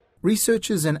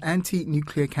Researchers and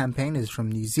anti-nuclear campaigners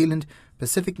from New Zealand,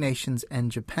 Pacific nations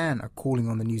and Japan are calling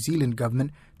on the New Zealand government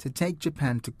to take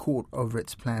Japan to court over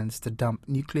its plans to dump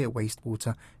nuclear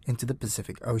wastewater into the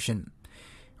Pacific Ocean.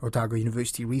 Otago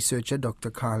University researcher Dr.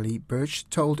 Carly Birch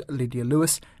told Lydia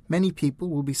Lewis many people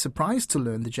will be surprised to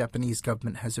learn the Japanese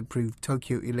government has approved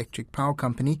Tokyo Electric Power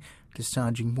Company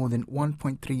discharging more than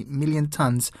 1.3 million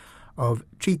tonnes of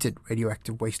treated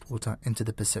radioactive wastewater into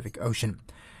the Pacific Ocean.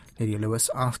 Lydia Lewis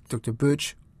asked Dr.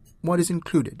 Birch what is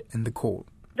included in the call.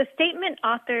 The statement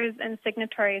authors and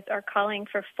signatories are calling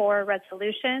for 4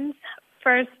 resolutions.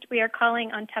 First, we are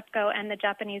calling on TEPCO and the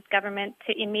Japanese government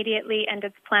to immediately end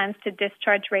its plans to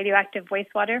discharge radioactive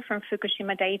wastewater from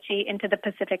Fukushima Daiichi into the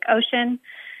Pacific Ocean.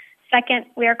 Second,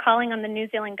 we are calling on the New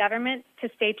Zealand government to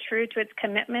stay true to its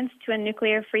commitments to a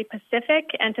nuclear-free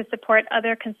Pacific and to support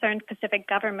other concerned Pacific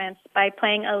governments by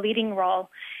playing a leading role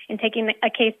in taking a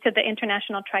case to the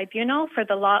International Tribunal for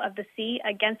the Law of the Sea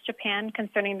against Japan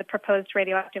concerning the proposed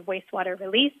radioactive wastewater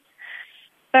release.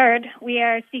 Third, we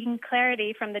are seeking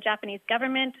clarity from the Japanese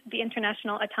government, the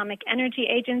International Atomic Energy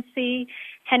Agency,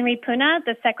 Henry Puna,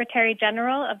 the Secretary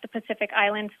General of the Pacific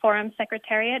Island Forum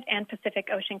Secretariat and Pacific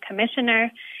Ocean Commissioner,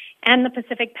 and the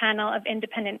Pacific Panel of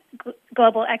Independent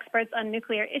Global Experts on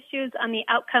Nuclear Issues on the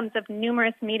outcomes of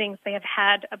numerous meetings they have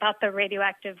had about the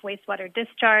radioactive wastewater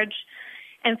discharge.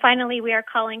 And finally, we are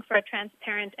calling for a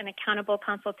transparent and accountable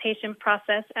consultation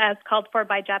process as called for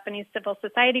by Japanese civil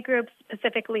society groups,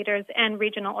 Pacific leaders, and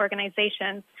regional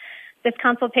organizations. This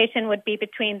consultation would be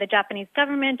between the Japanese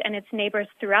government and its neighbors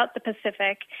throughout the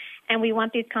Pacific, and we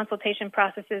want these consultation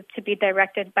processes to be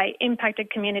directed by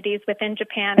impacted communities within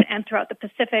Japan and throughout the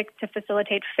Pacific to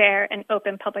facilitate fair and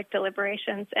open public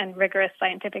deliberations and rigorous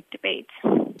scientific debate.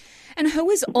 And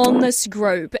who is on this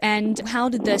group, and how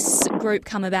did this group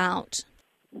come about?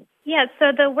 Yeah, so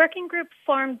the working group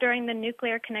formed during the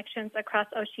Nuclear Connections Across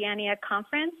Oceania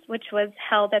conference, which was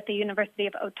held at the University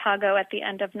of Otago at the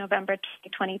end of November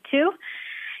 2022.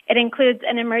 It includes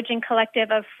an emerging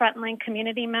collective of frontline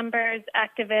community members,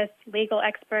 activists, legal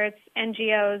experts,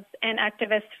 NGOs, and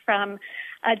activists from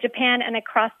Japan and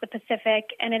across the Pacific,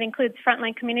 and it includes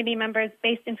frontline community members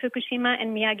based in Fukushima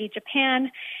and Miyagi,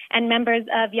 Japan, and members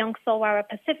of Young Solwara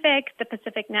Pacific, the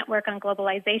Pacific Network on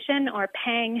Globalization, or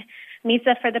PANG,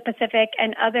 MISA for the Pacific,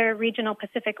 and other regional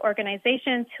Pacific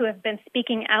organizations who have been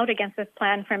speaking out against this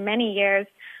plan for many years,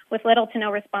 with little to no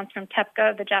response from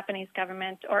TEPCO, the Japanese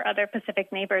government, or other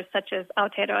Pacific neighbors such as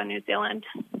Aotearoa, New Zealand.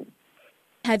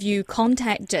 Have you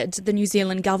contacted the New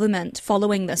Zealand government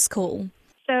following this call?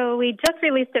 So we just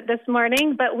released it this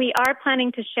morning, but we are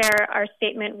planning to share our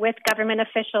statement with government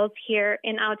officials here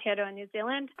in Aotearoa, New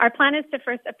Zealand. Our plan is to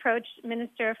first approach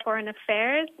Minister of Foreign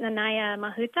Affairs, Nanaia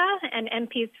Mahuta, and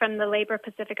MPs from the Labour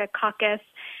Pacifica Caucus.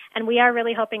 And we are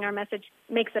really hoping our message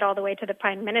makes it all the way to the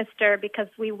Prime Minister because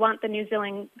we want the New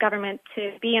Zealand government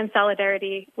to be in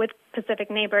solidarity with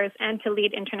Pacific neighbours and to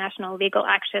lead international legal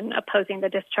action opposing the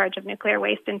discharge of nuclear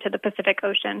waste into the Pacific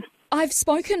Ocean. I've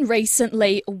spoken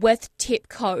recently with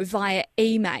TEPCO via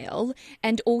email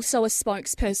and also a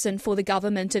spokesperson for the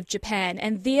government of Japan,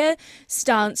 and their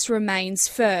stance remains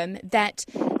firm that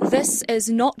this is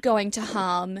not going to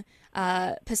harm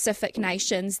Pacific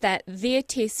nations, that their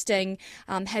testing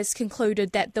has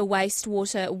concluded that the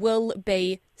wastewater will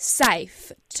be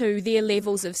safe to their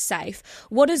levels of safe.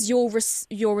 What is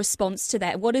your response to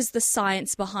that? What is the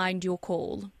science behind your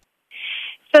call?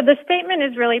 So the statement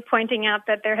is really pointing out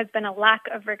that there has been a lack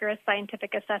of rigorous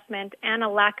scientific assessment and a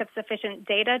lack of sufficient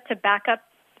data to back up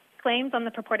claims on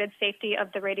the purported safety of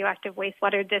the radioactive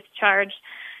wastewater discharge.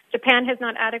 Japan has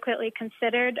not adequately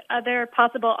considered other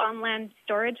possible on-land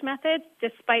storage methods,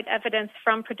 despite evidence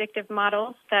from predictive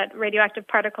models that radioactive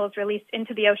particles released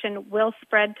into the ocean will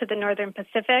spread to the northern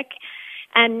Pacific.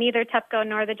 And neither TEPCO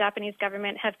nor the Japanese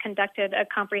government have conducted a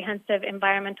comprehensive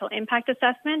environmental impact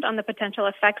assessment on the potential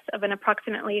effects of an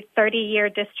approximately 30-year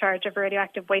discharge of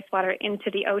radioactive wastewater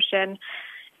into the ocean.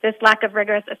 This lack of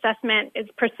rigorous assessment is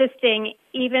persisting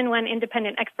even when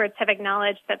independent experts have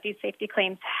acknowledged that these safety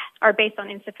claims are based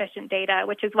on insufficient data,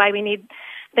 which is why we need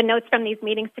the notes from these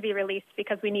meetings to be released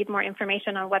because we need more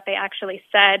information on what they actually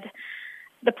said.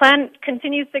 The plan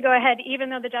continues to go ahead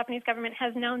even though the Japanese government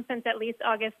has known since at least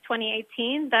August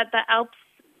 2018 that the ALPS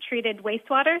treated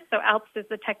wastewater, so ALPS is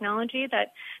the technology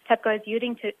that TEPCO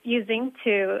is using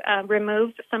to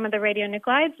remove some of the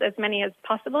radionuclides, as many as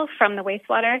possible, from the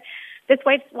wastewater. This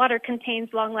wastewater contains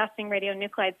long-lasting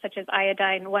radionuclides such as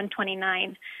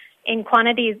iodine-129 in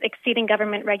quantities exceeding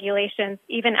government regulations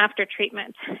even after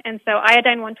treatment. And so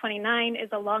iodine-129 is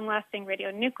a long-lasting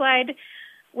radionuclide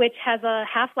which has a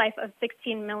half-life of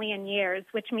 16 million years,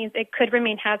 which means it could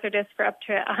remain hazardous for up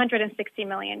to 160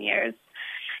 million years.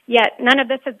 Yet none of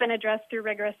this has been addressed through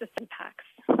rigorous impacts.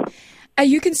 Are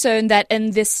you concerned that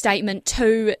in this statement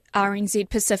to RNZ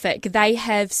Pacific, they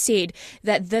have said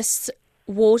that this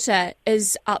water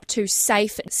is up to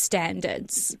safe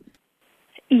standards?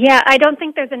 Yeah, I don't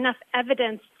think there's enough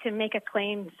evidence to make a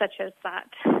claim such as that.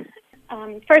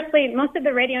 Firstly, most of the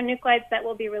radionuclides that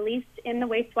will be released in the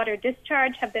wastewater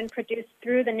discharge have been produced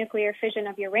through the nuclear fission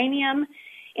of uranium.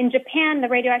 In Japan, the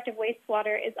radioactive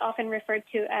wastewater is often referred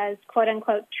to as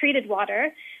quote-unquote treated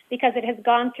water because it has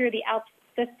gone through the ALPS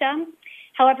system.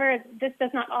 However, this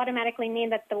does not automatically mean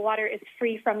that the water is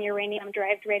free from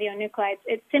uranium-derived radionuclides.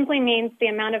 It simply means the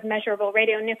amount of measurable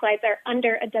radionuclides are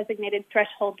under a designated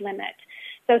threshold limit.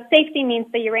 So safety means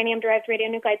the uranium-derived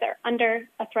radionuclides are under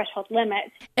a threshold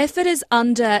limit. If it is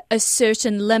under a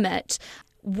certain limit,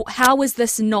 how is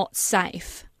this not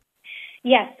safe?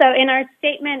 Yes, so in our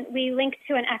statement, we link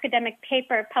to an academic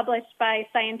paper published by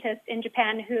scientists in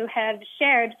Japan who have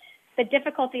shared the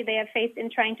difficulty they have faced in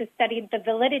trying to study the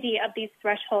validity of these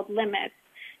threshold limits.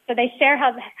 So they share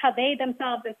how they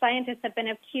themselves as scientists have been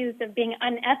accused of being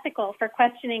unethical for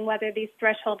questioning whether these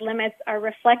threshold limits are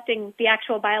reflecting the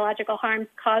actual biological harms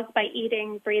caused by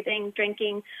eating, breathing,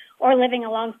 drinking, or living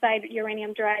alongside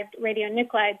uranium-derived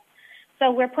radionuclides. So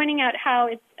we're pointing out how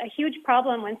it's a huge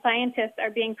problem when scientists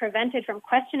are being prevented from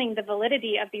questioning the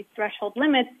validity of these threshold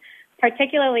limits,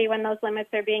 particularly when those limits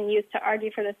are being used to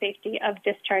argue for the safety of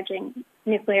discharging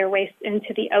nuclear waste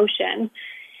into the ocean.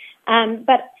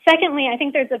 But secondly, I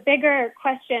think there's a bigger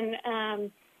question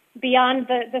beyond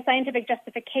the scientific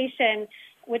justification,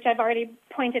 which I've already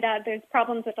pointed out. There's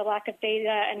problems with the lack of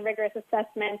data and rigorous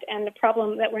assessment and the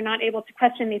problem that we're not able to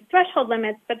question these threshold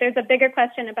limits. But there's a bigger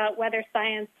question about whether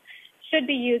science should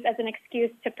be used as an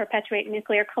excuse to perpetuate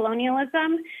nuclear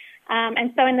colonialism.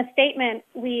 And so in the statement,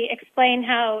 we explain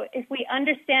how if we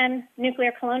understand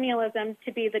nuclear colonialism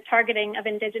to be the targeting of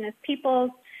indigenous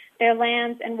peoples, their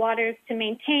lands and waters to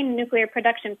maintain nuclear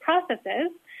production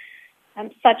processes,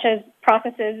 such as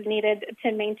processes needed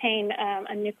to maintain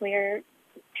a nuclear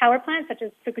power plant, such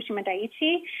as Fukushima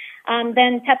Daiichi,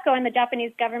 then TEPCO and the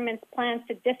Japanese government's plans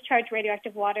to discharge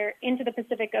radioactive water into the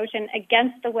Pacific Ocean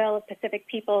against the will of Pacific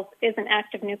peoples is an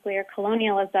act of nuclear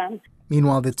colonialism.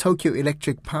 Meanwhile, the Tokyo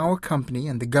Electric Power Company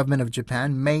and the government of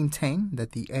Japan maintain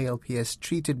that the ALPS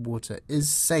treated water is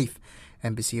safe.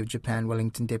 Embassy of Japan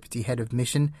Wellington Deputy Head of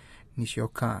Mission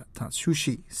Nishioka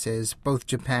Tatsushi says both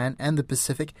Japan and the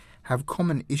Pacific have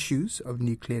common issues of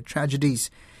nuclear tragedies.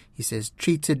 He says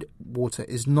treated water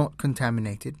is not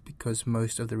contaminated because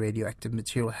most of the radioactive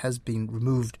material has been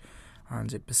removed.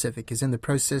 RNZ Pacific is in the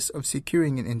process of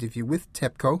securing an interview with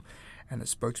TEPCO, and a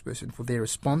spokesperson for their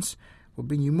response will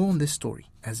bring you more on this story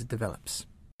as it develops.